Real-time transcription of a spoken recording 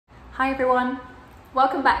Hi everyone,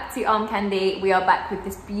 welcome back to Armcandy. We are back with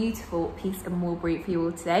this beautiful piece of Mulberry for you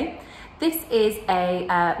all today. This is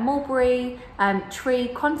a Mulberry tree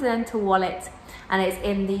Continental wallet, and it's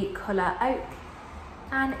in the colour oak,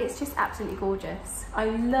 and it's just absolutely gorgeous. I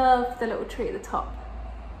love the little tree at the top.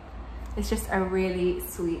 It's just a really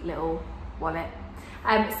sweet little wallet.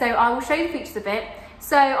 So I will show you the features of it.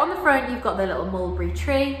 So on the front, you've got the little mulberry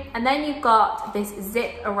tree, and then you've got this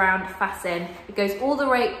zip around fasten. It goes all the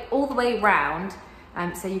way round,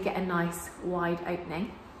 so you get a nice wide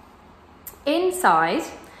opening. Inside,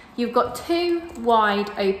 you've got two wide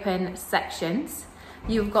open sections.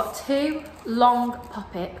 You've got two long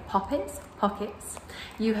pockets.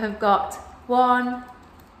 You have got one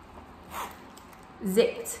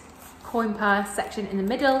zipped coin purse section in the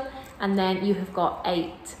middle, and then you have got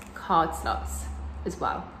 8 card slots as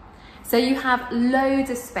well. So you have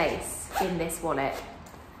loads of space in this wallet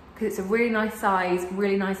because it's a really nice size,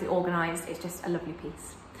 really nicely organized. It's just a lovely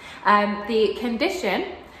piece. The condition,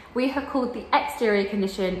 we have called the exterior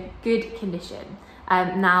condition good condition.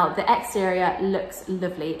 Now the exterior looks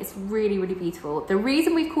lovely. It's really, really beautiful. The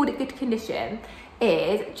reason we've called it good condition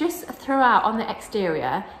is just throughout on the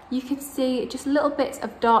exterior, you can see just little bits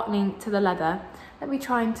of darkening to the leather. Let me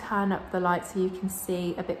try and turn up the light so you can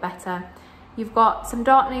see a bit better. You've got some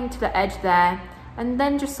darkening to the edge there, and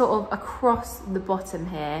then just sort of across the bottom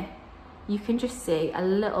here, you can just see a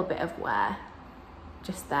little bit of wear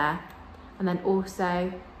just there, and then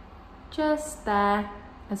also just there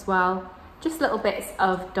as well. Just little bits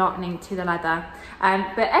of darkening to the leather,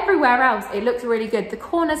 but everywhere else it looks really good. The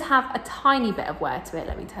corners have a tiny bit of wear to it.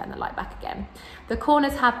 Let me turn the light back again. The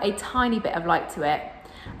corners have a tiny bit of light to it,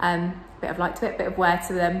 bit of wear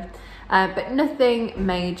to them, but nothing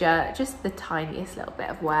major, just the tiniest little bit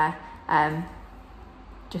of wear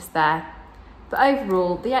just there. But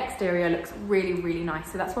overall, the exterior looks really, really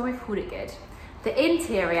nice, so that's why we've called it good. The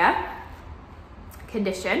interior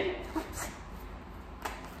condition,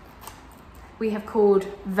 we have called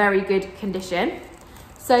very good condition.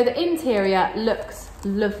 So the interior looks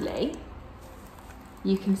lovely.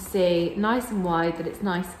 You can see nice and wide that it's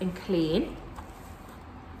nice and clean.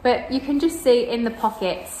 But you can just see in the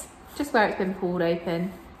pockets, just where it's been pulled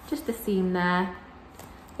open, just the seam there.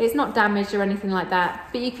 It's not damaged or anything like that,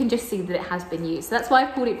 but you can just see that it has been used. So that's why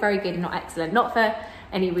I've called it very good and not excellent. Not for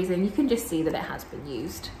any reason, you can just see that it has been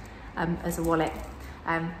used as a wallet.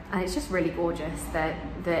 And it's just really gorgeous,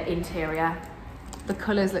 the interior. The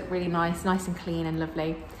colours look really nice and clean and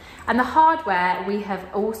lovely. And the hardware we have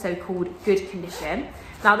also called good condition.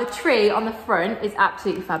 Now the tree on the front is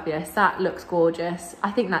absolutely fabulous. That looks gorgeous.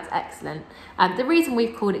 I think that's excellent. The reason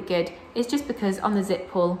we've called it good is just because on the zip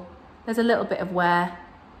pull, there's a little bit of wear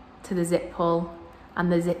to the zip pull,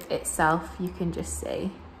 and the zip itself, you can just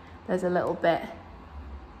see there's a little bit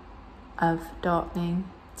of darkening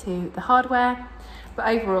to the hardware. But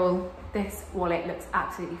overall, this wallet looks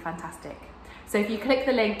absolutely fantastic. So if you click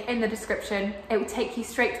the link in the description, it will take you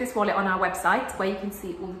straight to this wallet on our website where you can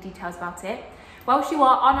see all the details about it. Whilst you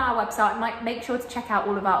are on our website, make sure to check out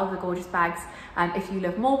all of our other gorgeous bags. If you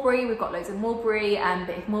love Mulberry, we've got loads of Mulberry,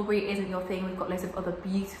 but if Mulberry isn't your thing, we've got loads of other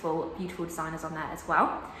beautiful, beautiful designers on there as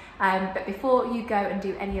well. But before you go and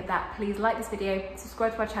do any of that, please like this video,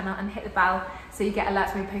 subscribe to our channel and hit the bell so you get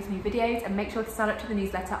alerts when we post new videos, and make sure to sign up to the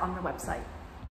newsletter on the website.